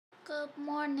Good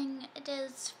morning. It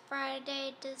is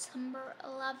Friday, December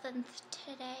 11th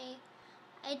today.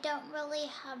 I don't really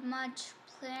have much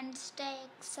planned today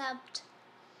except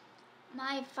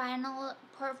my final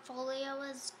portfolio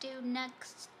is due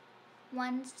next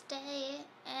Wednesday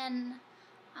and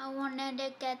I wanted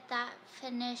to get that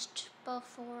finished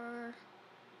before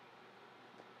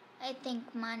I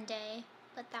think Monday,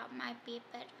 but that might be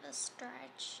a bit of a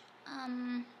stretch.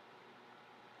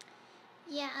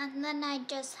 Yeah, and then I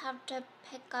just have to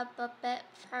pick up a bit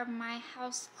for my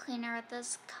house cleaner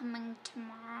this coming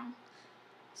tomorrow.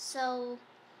 So,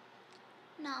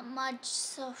 not much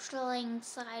social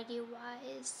anxiety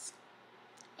wise.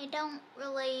 I'd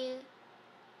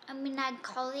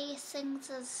call these things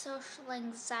as social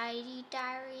anxiety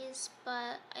diaries,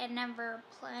 but I never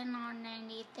plan on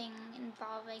anything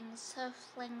involving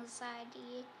social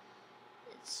anxiety.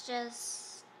 It's just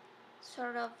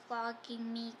sort of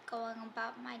vlogging me going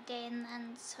about my day, and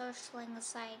then social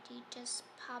anxiety just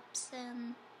pops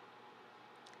in.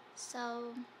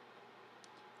 So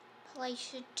probably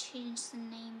should change the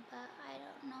name, but I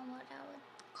don't know what I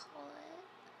would call it.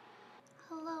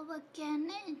 Hello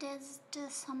again, it is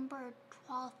December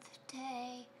 12th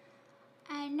day.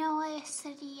 I know I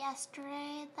said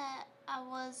yesterday that I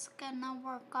was gonna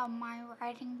work on my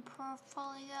writing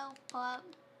portfolio, but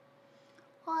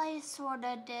well, I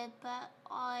sorta did, but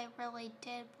all I really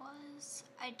did was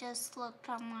I just looked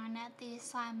online at the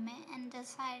assignment and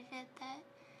decided that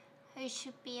I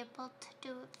should be able to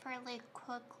do it fairly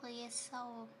quickly,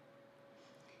 so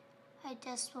I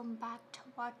just went back to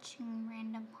watching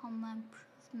random home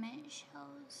improvement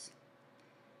shows.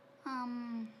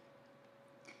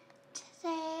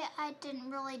 Today I didn't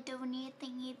really do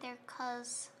anything either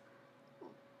cause,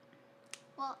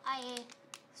 well, I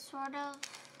sort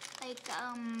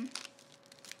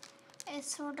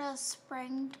of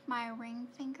sprained my ring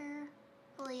finger.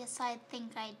 At least I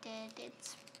think I did.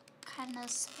 It's kind of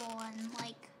swollen,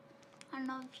 I don't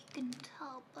know if you can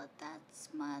tell, but that's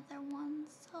my other one,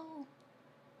 so.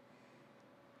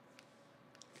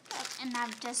 And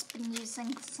I've just been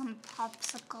using some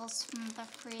popsicles from the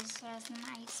freezer as an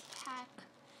ice pack.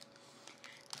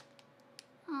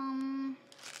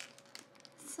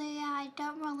 So yeah, I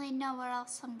don't really know what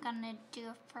else I'm gonna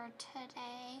do for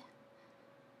today.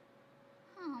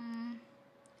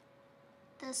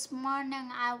 This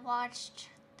morning I watched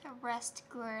The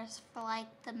Rescuers for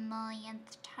the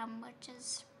millionth time, which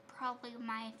is probably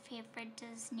my favorite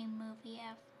Disney movie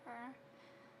ever.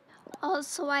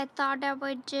 Also, I thought I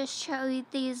would just show you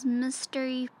these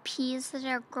mystery peas that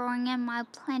are growing in my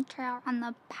planter on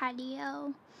the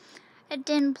patio. I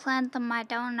didn't plant them, I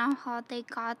don't know how they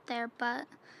got there, but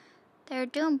they're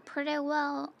doing pretty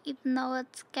well, even though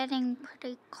it's getting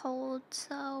pretty cold,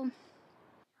 so.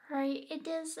 Right, it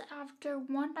is after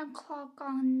 1 o'clock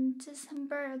on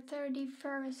December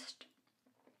 31st.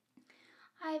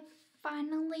 I've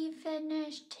finally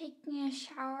finished taking a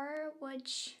shower,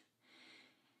 which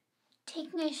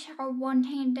taking a shower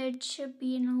one-handed should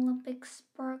be an Olympic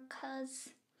sport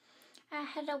because I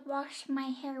had to wash my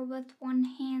hair with one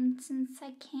hand since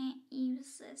I can't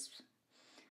use this.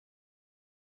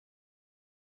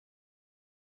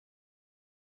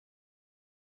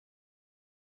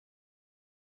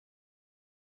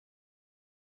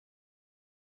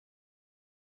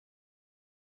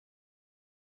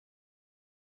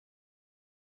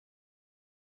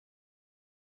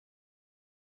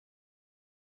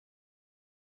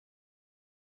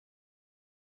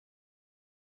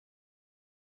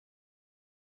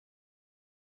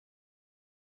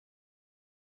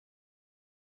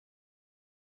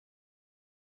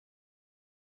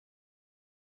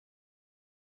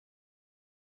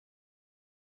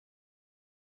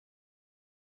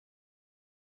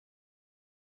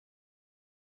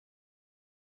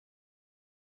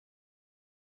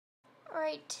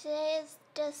 Alright, today is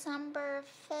December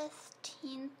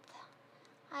 15th.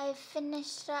 I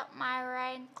finished up my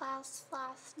writing class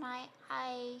last night.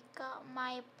 I got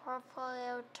my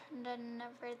portfolio turned in and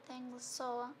everything,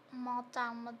 so I'm all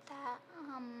done with that.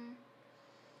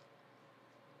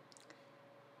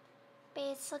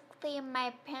 Basically,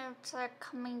 my parents are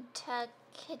coming to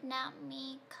kidnap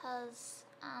me because,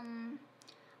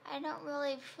 I don't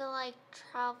really feel like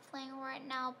traveling right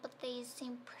now, but they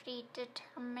seem pretty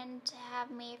determined to have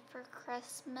me for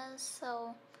Christmas,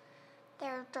 so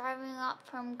they're driving up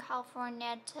from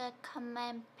California to come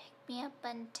and pick me up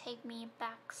and take me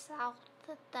back south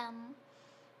with them,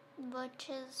 which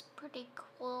is pretty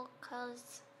cool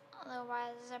because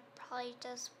otherwise I probably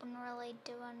just wouldn't really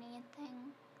do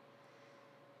anything.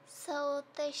 So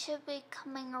they should be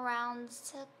coming around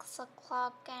 6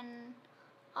 o'clock, and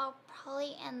I'll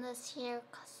probably end this here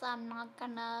because I'm not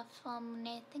gonna film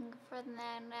anything for the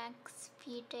next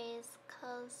few days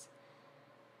because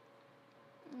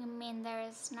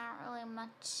there's not really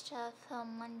much to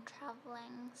film when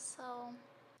traveling, so.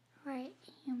 Right,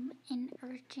 I'm in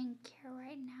urgent care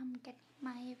right now. I'm getting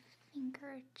my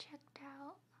finger checked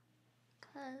out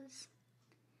because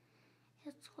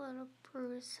it's a little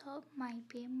bruised, so it might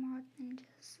be more than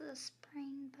just a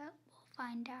sprain, but we'll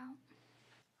find out.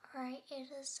 Alright, it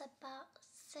is about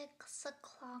 6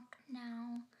 o'clock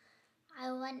now.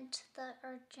 I went to the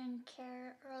urgent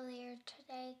care earlier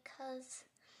today because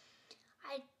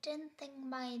I didn't think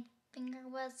my finger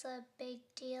was a big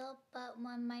deal, but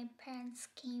when my parents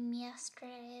came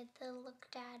yesterday, they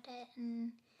looked at it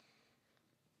and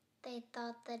they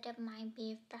thought that it might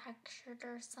be fractured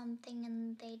or something,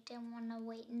 and they didn't want to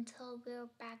wait until we were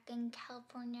back in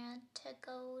California to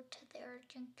go to the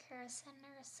urgent care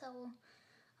center. So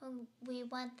we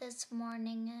went this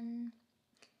morning, and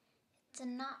it's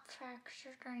not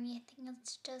fractured or anything,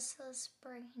 it's just a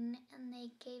sprain, and they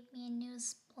gave me a new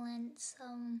splint, so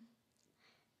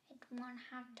I won't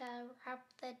have to wrap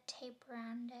the tape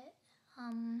around it.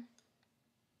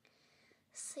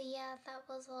 So yeah, that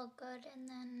was all good, and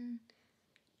then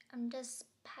I'm just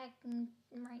packing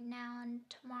right now, and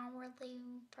tomorrow we're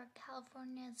leaving for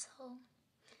California, so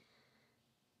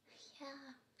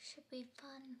yeah, should be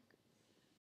fun.